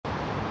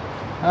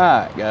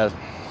Alright guys,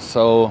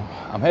 so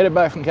I'm headed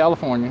back from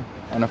California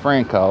and a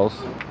friend calls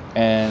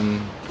and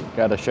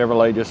got a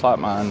Chevrolet just like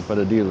mine, but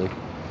a dually,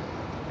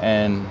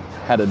 and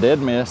had a dead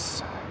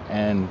miss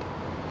and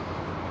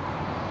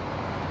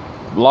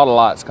a lot of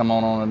lights come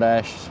on the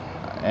dash,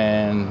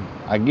 and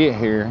I get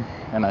here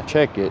and I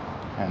check it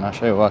and I'll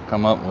show you what I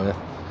come up with.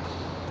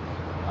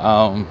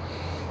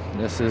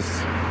 This is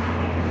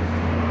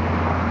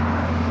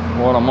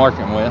what I'm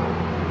working with.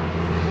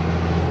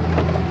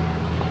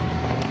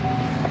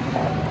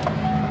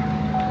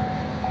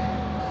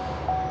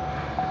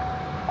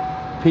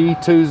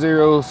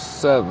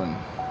 P0207,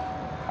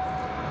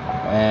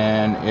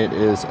 and it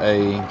is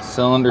a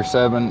cylinder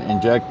 7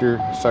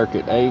 injector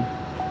circuit A.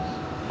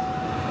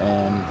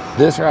 And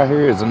this right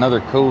here is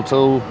another cool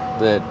tool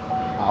that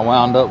I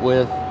wound up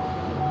with.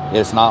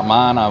 It's not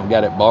mine, I've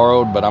got it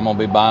borrowed, but I'm gonna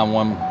be buying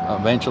one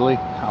eventually.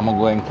 I'm gonna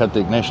go ahead and cut the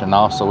ignition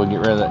off so we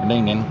get rid of that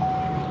dinging.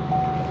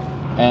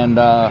 And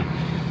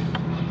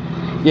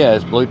yeah,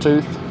 it's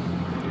Bluetooth,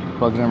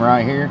 plugs in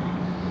right here,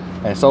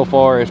 and so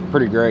far it's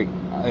pretty great.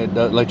 It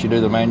does let you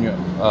do the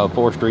manual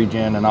forced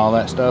regen and all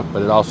that stuff,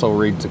 but it also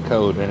reads the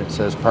code and it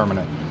says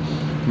permanent.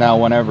 Now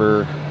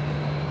whenever,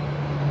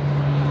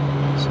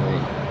 let's see,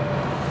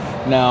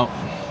 now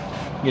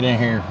get in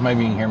here,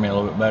 maybe you can hear me a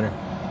little bit better.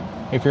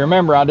 If you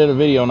remember, I did a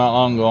video not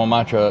long ago on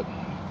my truck.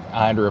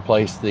 I had to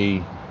replace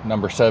the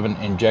number 7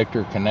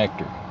 injector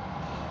connector,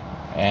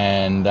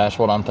 and that's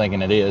what I'm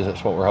thinking it is.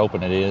 That's what we're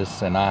hoping it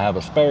is, and I have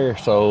a spare.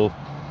 So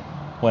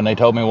when they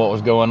told me what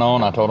was going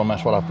on, I told them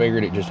that's what I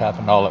figured. It just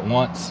happened all at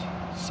once.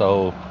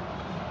 So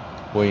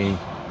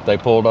they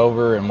pulled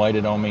over and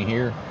waited on me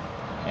here,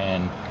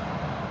 and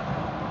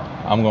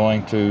I'm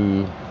going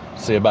to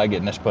see about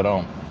getting this put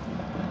on.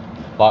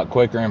 A lot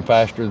quicker and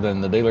faster than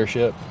the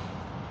dealership,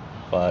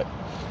 but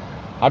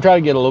I'll try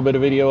to get a little bit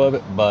of video of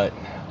it. But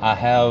I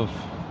have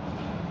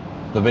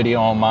the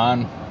video on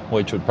mine,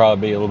 which would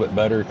probably be a little bit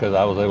better because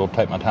I was able to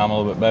take my time a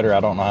little bit better.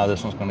 I don't know how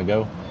this one's going to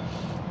go,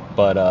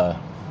 but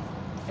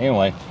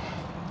anyway,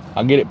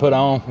 I'll get it put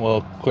on.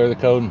 We'll clear the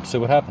code and see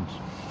what happens.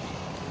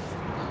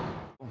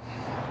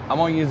 I'm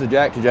going to use the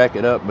jack to jack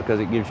it up because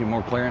it gives you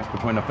more clearance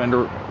between the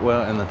fender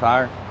well and the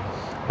tire.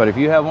 But if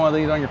you have one of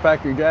these on your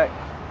factory jack,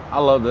 I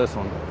love this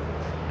one.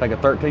 Take a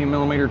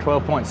 13mm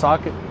 12-point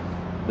socket.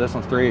 This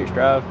one's 3/8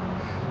 drive.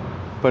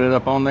 Put it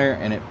up on there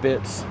and it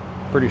fits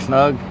pretty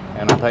snug.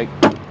 And I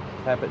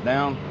tap it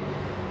down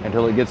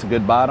until it gets a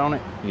good bite on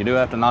it. You do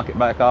have to knock it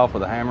back off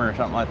with a hammer or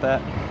something like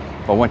that.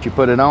 But once you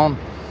put it on,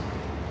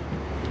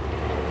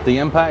 the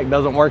impact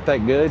doesn't work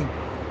that good.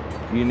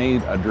 You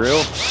need a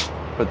drill.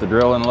 Put the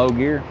drill in low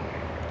gear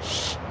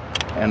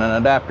and an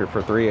adapter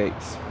for 3/8,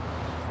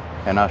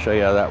 and I'll show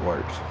you how that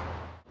works.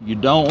 You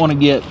don't want to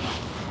get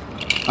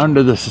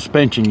under the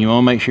suspension. You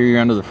want to make sure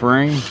you're under the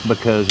frame,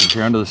 because if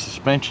you're under the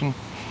suspension,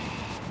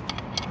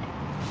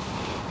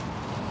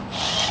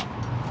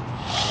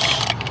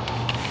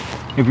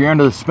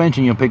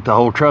 you'll pick the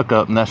whole truck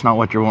up, and that's not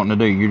what you're wanting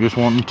to do. You're just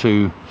wanting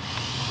to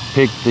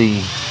pick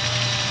the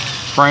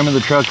frame of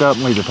the truck up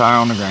and leave the tire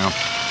on the ground.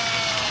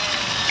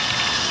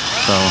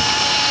 So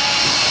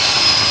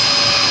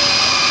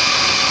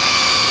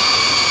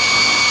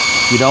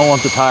you don't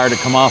want the tire to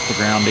come off the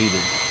ground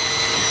either.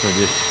 So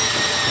just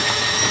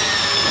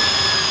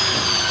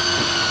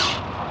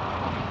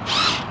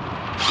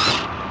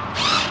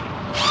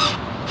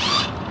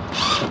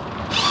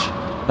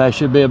that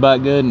should be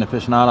about good, and if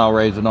it's not, I'll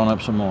raise it on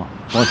up some more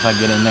once I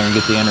get in there and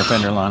get the inner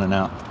fender lining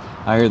out.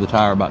 I hear the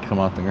tire about to come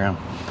off the ground,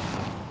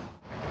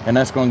 and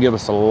that's going to give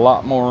us a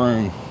lot more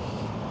room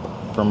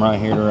from right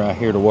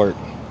here to work.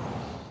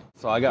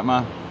 So I got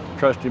my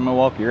trusty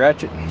Milwaukee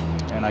ratchet,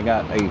 and I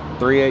got a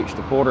 3/8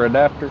 to 1/4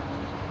 adapter.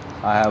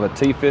 I have a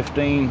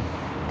T15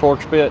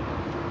 Torx bit.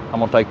 I'm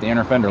gonna take the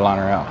inner fender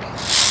liner out.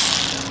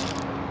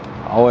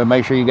 Always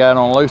make sure you got it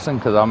on loosen,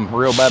 because I'm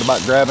real bad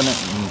about grabbing it.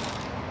 And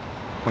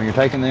when you're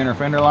taking the inner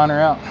fender liner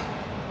out,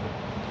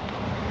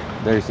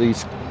 there's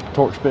these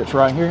Torx bits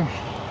right here.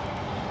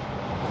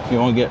 You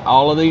want to get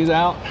all of these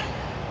out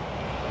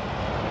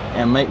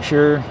and make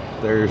sure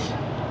there's,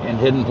 in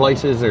hidden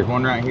places, there's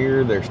one right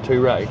here, there's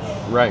two right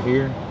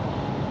here,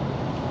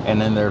 and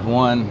then there's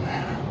one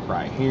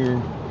right here,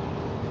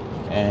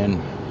 and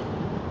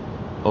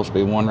supposed to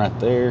be one right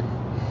there.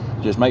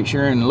 Just make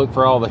sure and look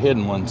for all the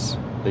hidden ones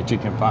that you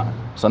can find.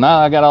 So now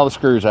I got all the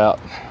screws out.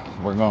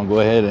 We're going to go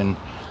ahead and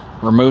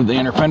remove the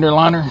inner fender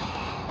liner.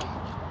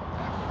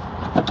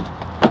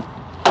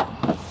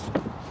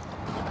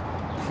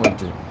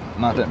 Which is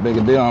not that big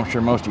a deal. I'm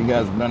sure most of you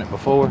guys have done it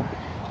before.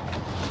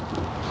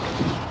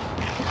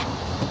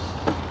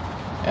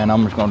 And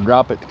I'm just going to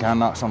drop it to kind of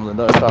knock some of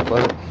the dust off of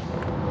it.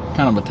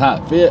 Kind of a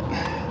tight fit.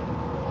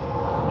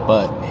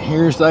 But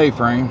here's the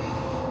A-frame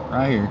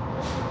right here.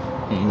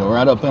 You can go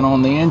right up in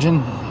on the engine.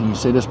 You can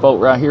see this bolt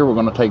right here. We're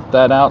going to take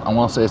that out. I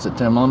want to say it's a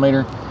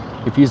 10mm.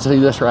 If you see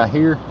this right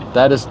here,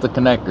 that is the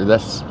connector.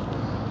 That's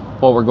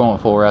what we're going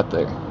for right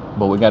there.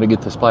 But we got to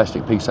get this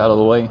plastic piece out of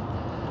the way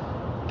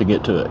to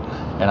get to it.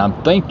 And I'm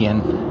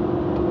thinking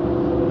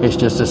it's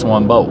just this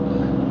one bolt.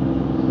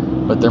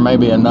 but there may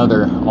be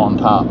another on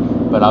top.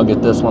 But I'll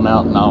get this one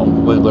out and I'll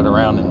wiggle it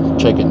around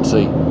and check it and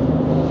see.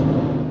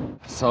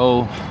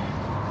 So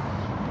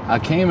I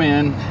came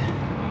in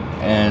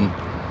and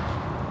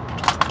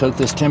took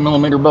this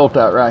 10mm bolt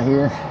out right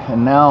here,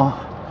 and now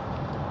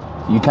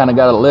you kind of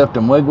got to lift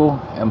and wiggle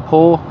and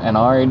pull, and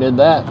I already did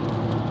that,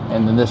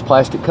 and then this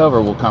plastic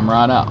cover will come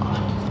right out.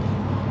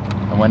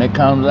 And when it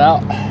comes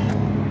out,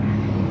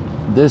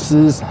 this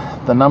is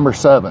the number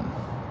 7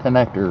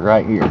 connector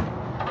right here.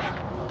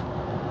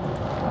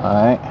 All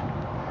right,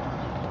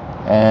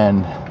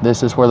 and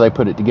this is where they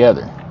put it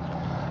together.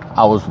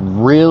 I was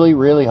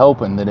really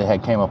hoping that it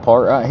had came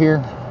apart right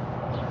here,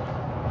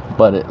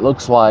 but it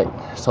looks like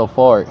so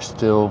far it's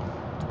still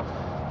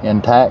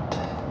intact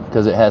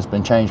because it has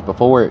been changed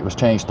before. It was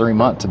changed 3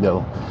 months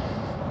ago,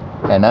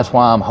 and that's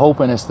why I'm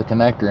hoping it's the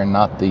connector and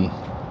not the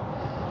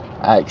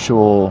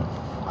actual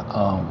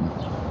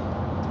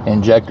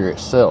injector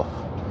itself.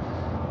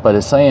 But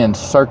it's saying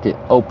circuit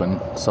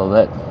open, so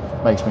that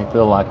makes me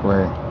feel like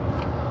we're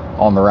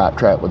on the right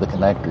track with the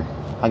connector.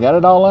 I got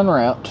it all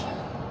unwrapped.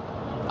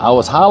 I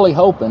was highly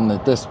hoping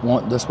that this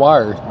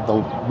wire,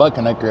 the butt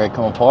connector, had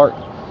come apart.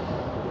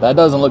 That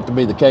doesn't look to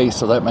be the case,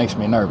 so that makes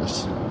me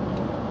nervous.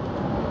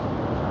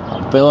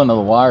 I'm feeling the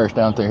wires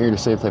down through here to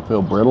see if they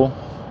feel brittle.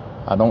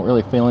 I don't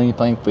really feel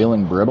anything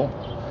feeling brittle,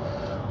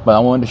 but I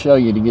wanted to show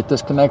you to get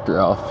this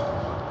connector off.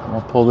 I'm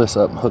gonna pull this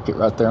up and hook it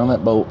right there on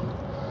that bolt.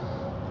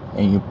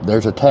 And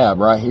there's a tab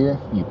right here.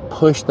 You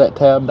push that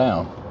tab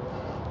down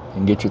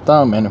and get your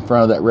thumb in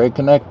front of that red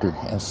connector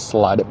and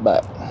slide it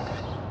back.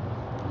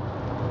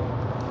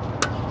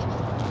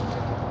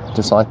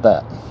 Just like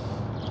that.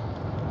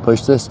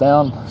 Push this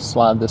down,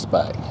 slide this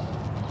back,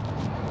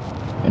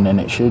 and then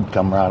it should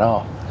come right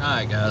off. All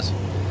right, guys.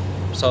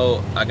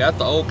 So I got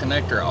the old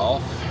connector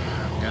off.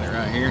 Got it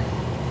right here.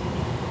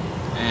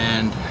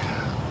 And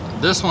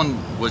this one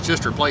was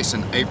just replaced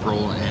in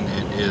April, and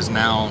it is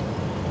now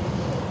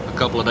a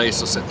couple of days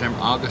till September,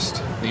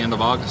 August, the end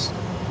of August.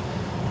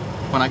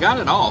 When I got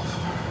it off,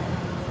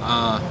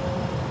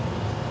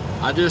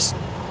 I just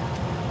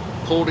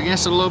pulled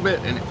against it a little bit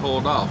and it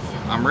pulled off.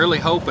 I'm really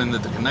hoping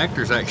that the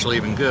connector's actually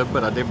even good,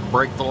 but I did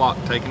break the lock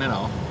taking it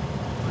off.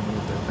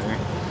 Get that there.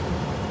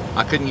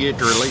 I couldn't get it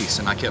to release,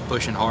 and I kept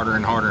pushing harder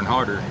and harder and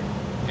harder,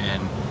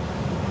 and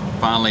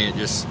finally it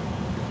just,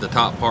 the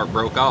top part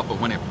broke off. But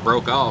when it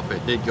broke off,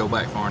 it did go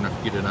back far enough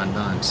to get it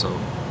undone. So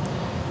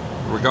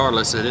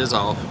regardless, it is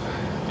off,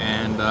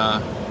 and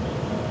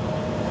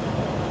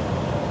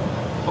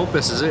hope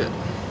this is it.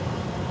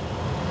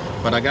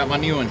 But I got my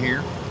new one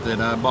here that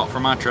I bought for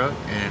my truck,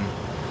 and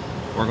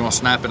we're gonna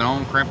snap it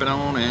on, crimp it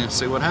on, and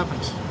see what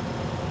happens.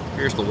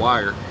 Here's the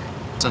wire.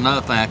 It's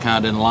another thing I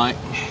kinda didn't like.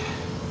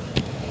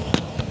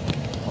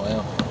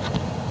 Well,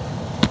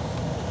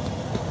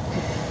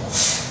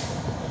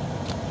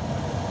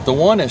 the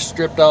one is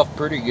stripped off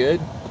pretty good.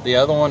 The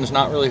other one is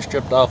not really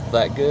stripped off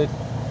that good.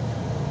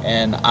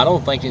 And I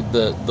don't think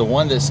the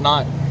one that's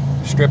not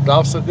stripped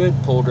off so good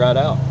pulled right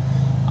out.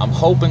 I'm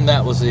hoping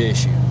that was the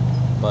issue,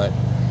 but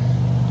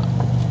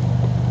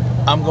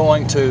I'm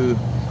going to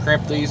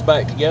crimp these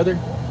back together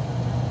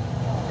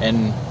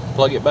and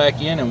plug it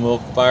back in, and we'll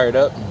fire it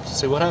up and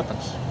see what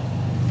happens.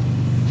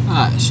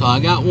 Alright, so I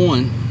got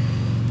one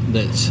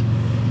that's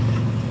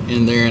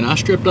in there, and I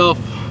stripped off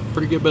a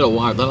pretty good bit of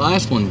wire. The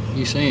last one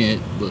you seen, it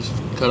was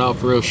cut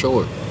off real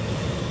short,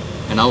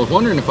 and I was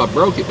wondering if I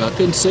broke it, but I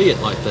couldn't see it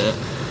like that,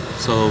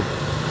 so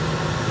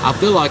I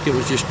feel like it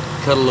was just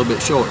cut a little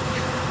bit short.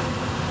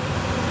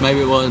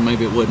 Maybe it was,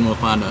 maybe it wasn't. We'll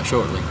find out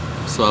shortly.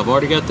 So I've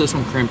already got this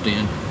one crimped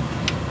in.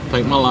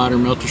 Take my lighter,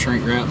 melt the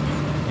shrink wrap,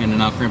 and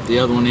then I'll crimp the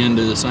other one in,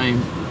 do the same.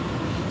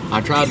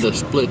 I tried to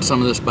split some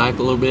of this back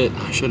a little bit.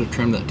 I should have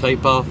trimmed that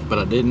tape off, but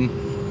I didn't,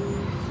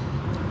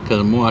 because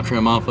the more I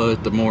trim off of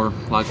it, the more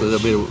likely they'll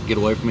be to get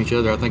away from each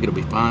other. I think it'll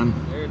be fine.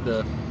 There's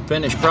the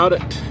finished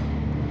product.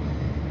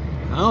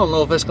 I don't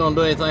know if it's going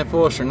to do anything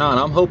for us or not.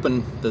 I'm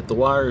hoping that the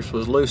wires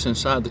was loose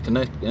inside the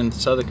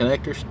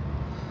connectors.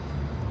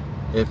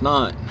 If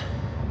not,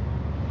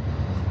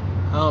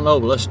 I don't know,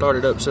 but let's start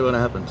it up and see what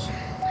happens.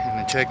 And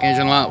the check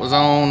engine light was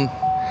on,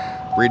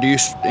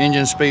 reduced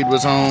engine speed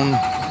was on.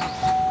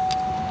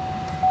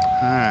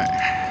 Alright.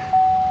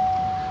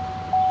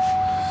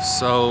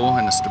 So,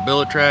 and the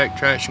Stabilitrak,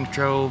 traction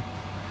control,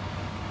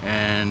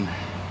 and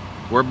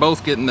we're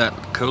both getting that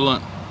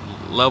coolant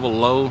level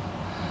low.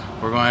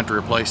 We're going to have to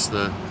replace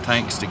the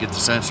tanks to get the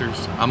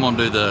sensors. I'm going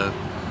to do the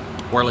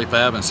whirly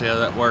fab and see how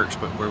that works,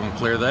 but we're going to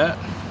clear that.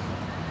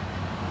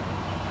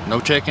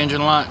 No check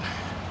engine light,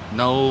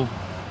 no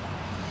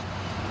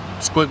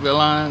squiggly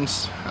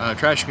lines,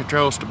 traction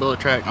control,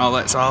 Stabilitrak, all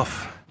that's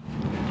off.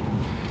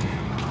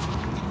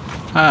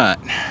 Alright,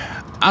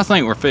 I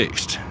think we're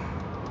fixed.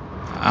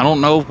 I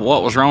don't know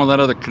what was wrong with that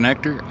other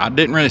connector. I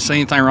didn't really see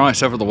anything wrong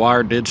except for the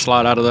wire did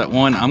slide out of that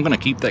one. I'm going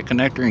to keep that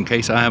connector in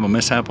case I have a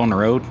mishap on the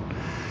road.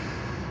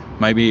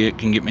 Maybe it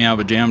can get me out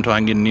of a jam until I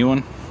can get a new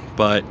one.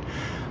 But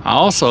I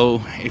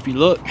also, if you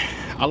look,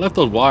 I left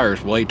those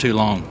wires way too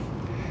long.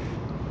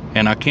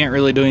 And I can't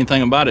really do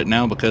anything about it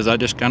now because I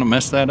just kind of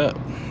messed that up.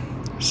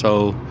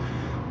 So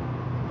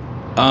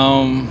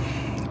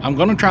I'm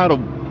gonna try to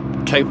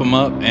tape them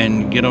up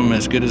and get them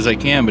as good as they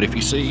can, but if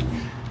you see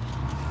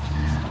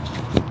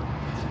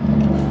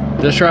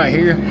this right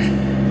here,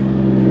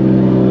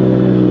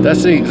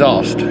 that's the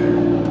exhaust,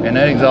 and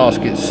that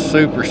exhaust gets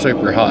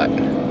super hot.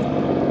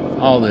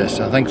 All this,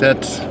 I think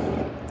that's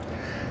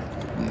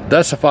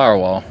the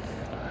firewall,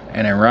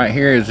 and then right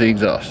here is the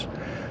exhaust.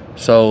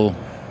 So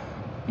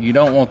you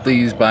don't want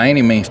these by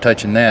any means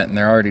touching that, and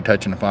they're already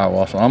touching the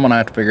firewall, so I'm gonna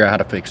have to figure out how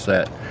to fix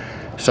that.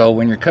 So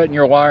when you're cutting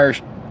your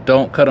wires,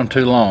 don't cut them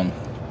too long,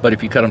 but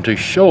if you cut them too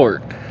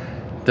short,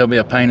 they'll be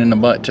a pain in the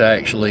butt to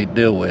actually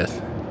deal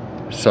with.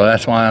 So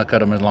that's why I cut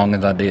them as long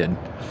as I did.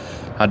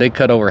 I did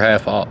cut over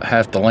half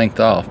the length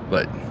off,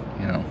 but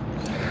you know.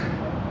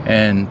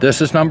 And this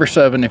is number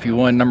 7. If you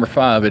want number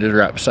 5, it is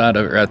right beside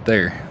of it right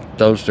there.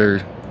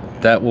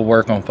 That will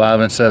work on 5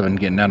 and 7,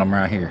 getting at them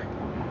right here.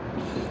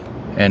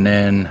 And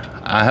then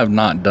I have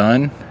not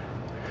done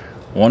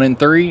 1 and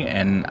 3,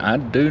 and I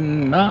do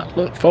not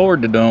look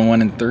forward to doing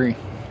 1 and 3.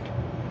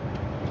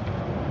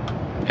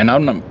 And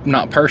I've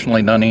not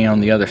personally done any on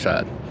the other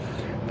side.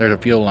 There's a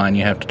fuel line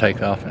you have to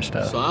take off and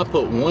stuff. So I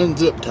put one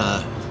zip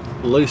tie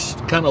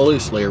kind of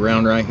loosely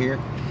around right here.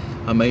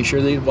 I made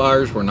sure these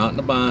wires were not in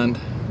a bind.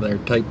 They're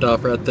taped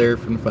off right there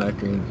from the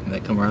factory, and they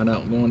come right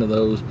out and go into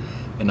those.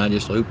 And I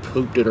just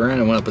hooped it around,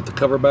 and when I put the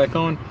cover back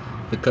on,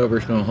 the cover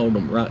is going to hold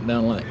them right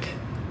down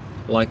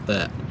like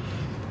that.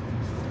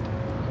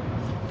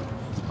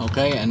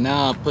 Okay, and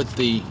now I put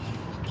the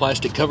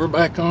plastic cover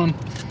back on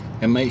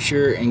and make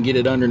sure and get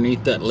it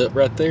underneath that lip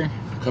right there.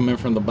 Come in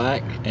from the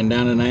back and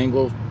down an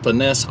angle,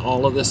 finesse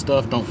all of this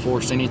stuff, don't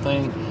force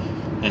anything.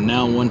 And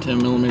now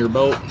 110mm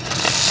bolt.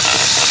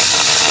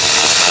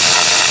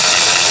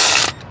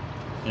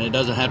 And it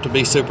doesn't have to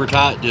be super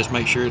tight, just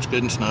make sure it's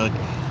good and snug.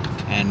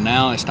 And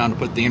now it's time to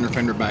put the inner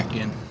fender back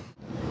in.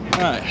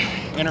 Alright,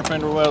 inner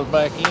fender well's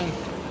back in.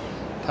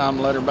 Time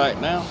to let her back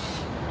now.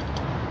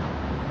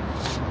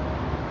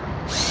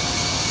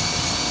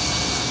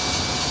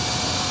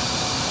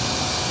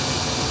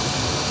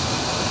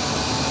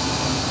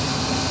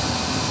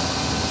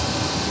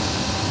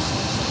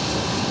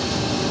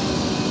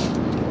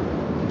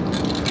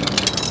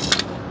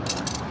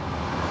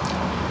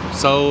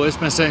 So it's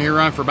been sitting here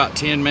running for about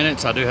 10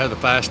 minutes. I do have the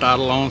fast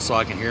idle on so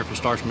I can hear if it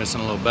starts missing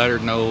a little better.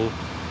 No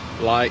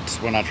lights.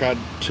 When I tried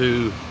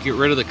to get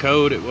rid of the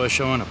code, it was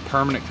showing a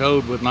permanent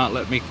code, would not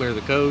let me clear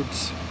the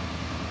codes.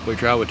 We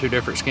tried with 2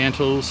 different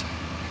Scantools,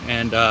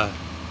 and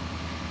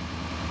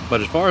but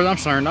as far as I'm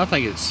concerned, I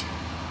think it's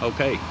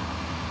okay.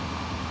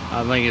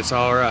 I think it's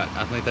all right.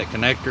 I think that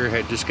connector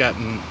had just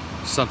gotten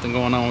something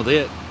going on with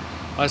it.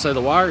 Like I say,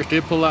 the wires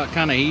did pull out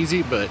kind of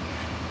easy, but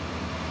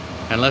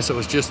unless it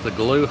was just the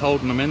glue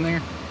holding them in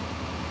there.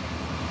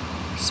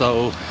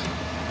 So,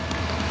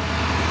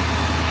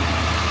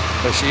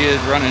 but she is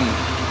running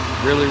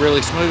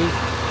really smooth.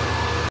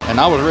 And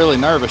I was really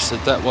nervous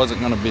that that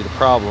wasn't going to be the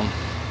problem,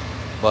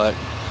 but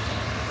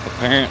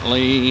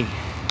apparently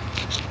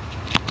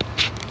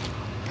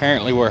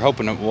we're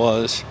hoping it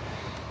was.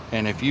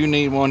 And if you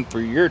need one for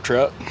your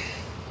truck,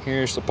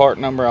 here's the part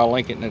number. I'll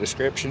link it in the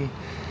description.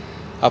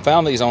 I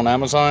found these on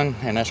Amazon,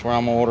 and that's where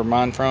I'm gonna order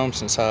mine from,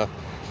 since I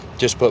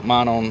just put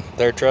mine on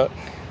their truck.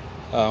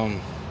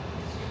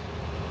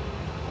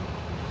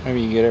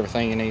 Maybe you get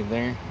everything you need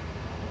there.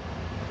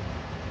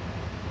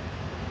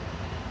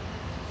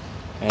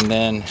 And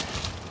then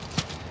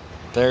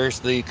there's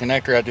the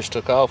connector I just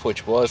took off,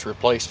 which was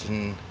replaced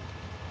in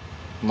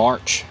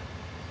March,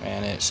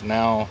 and it's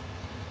now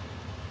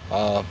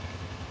the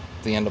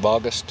end of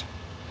August.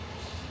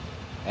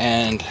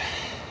 And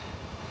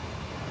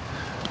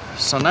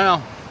so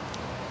now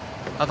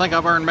I think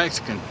I've earned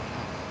Mexican.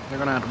 They're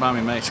gonna have to buy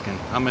me Mexican.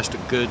 I missed a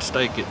good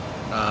steak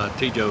at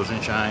T. Joe's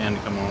in Cheyenne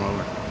to come on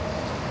over,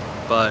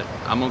 but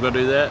I'm gonna go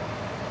do that.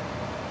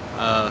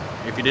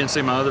 If you didn't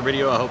see my other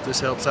video, I hope this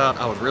helps out.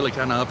 I was really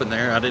kind of up in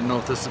there. I didn't know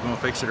if this was gonna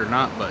fix it or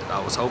not, but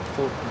I was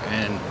hopeful,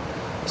 and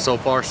so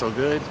far so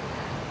good.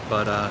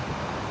 But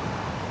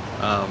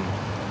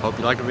hope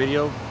you liked the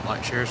video.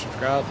 Like, share,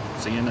 subscribe.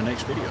 See you in the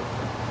next video.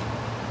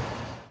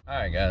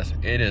 Alright guys,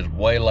 it is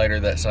way later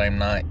that same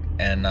night,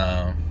 and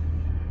I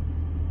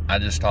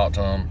just talked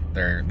to them.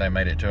 They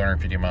made it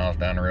 250 miles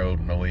down the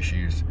road, no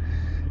issues,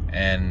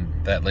 and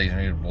that leads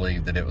me to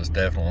believe that it was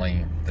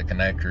definitely the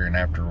connector. And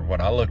after what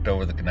I looked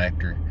over the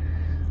connector,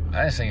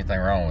 I didn't see anything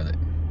wrong with it.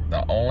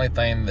 The only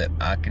thing that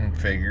I can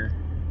figure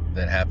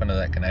that happened to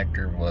that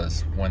connector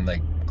was when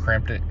they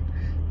crimped it,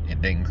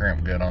 it didn't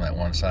crimp good on that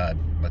one side,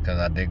 because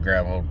I did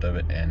grab hold of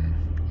it and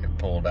it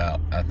pulled out.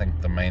 I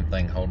think the main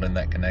thing holding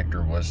that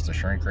connector was the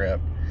shrink wrap,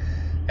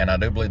 and I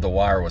do believe the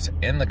wire was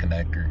in the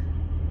connector,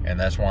 and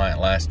that's why it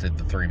lasted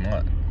the 3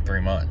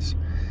 months.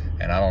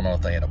 And I don't know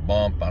if they had a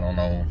bump. I don't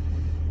know.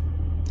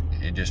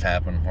 It just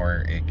happened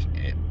where it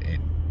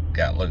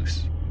got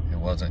loose. It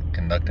wasn't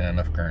conducting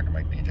enough current to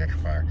make the injector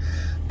fire.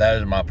 That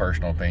is my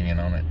personal opinion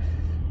on it.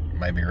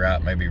 Maybe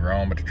right, maybe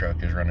wrong, but the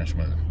truck is running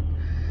smooth.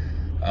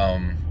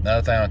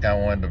 Another thing I kind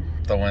of wanted to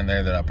throw in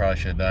there that I probably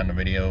should have done in the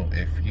video: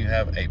 if you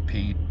have a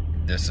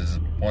this is,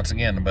 once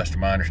again, the best of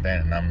my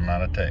understanding, I'm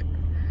not a tech.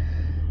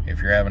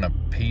 If you're having a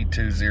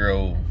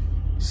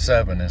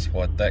P207 is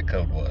what that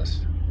code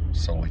was.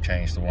 So we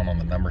changed the one on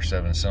the number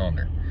 7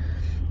 cylinder.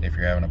 If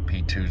you're having a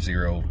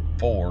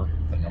P204,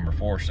 the number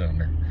 4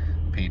 cylinder,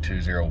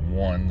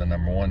 P201, the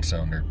number 1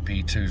 cylinder,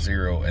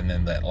 P20, and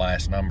then that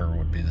last number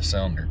would be the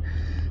cylinder.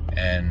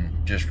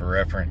 And just for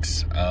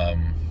reference,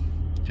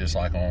 just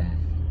like on,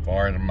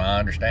 far as my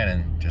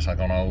understanding, just like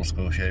on old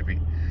school Chevy,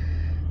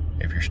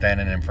 if you're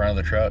standing in front of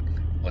the truck,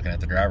 looking at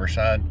the driver's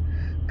side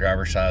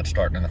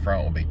starting in the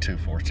front will be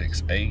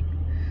 2468,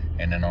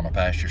 and then on the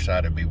passenger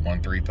side it'd be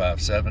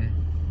 1357.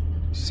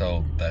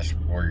 So that's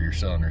where your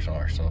cylinders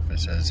are. So if it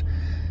says,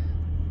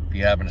 if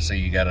you happen to see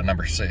you got a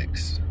number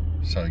 6,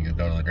 so you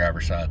go to the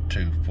driver's side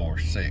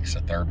 246,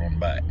 a third one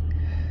back.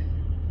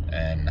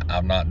 And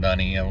I've not done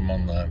any of them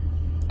on the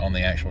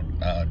actual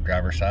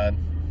driver's side,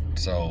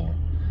 so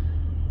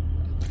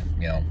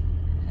you know,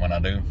 when I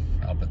do,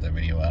 I'll put that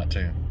video out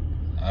too.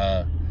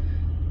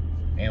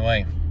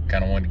 Anyway,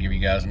 kind of wanted to give you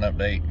guys an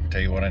update,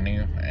 tell you what I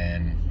knew,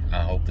 and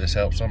I hope this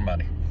helps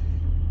somebody.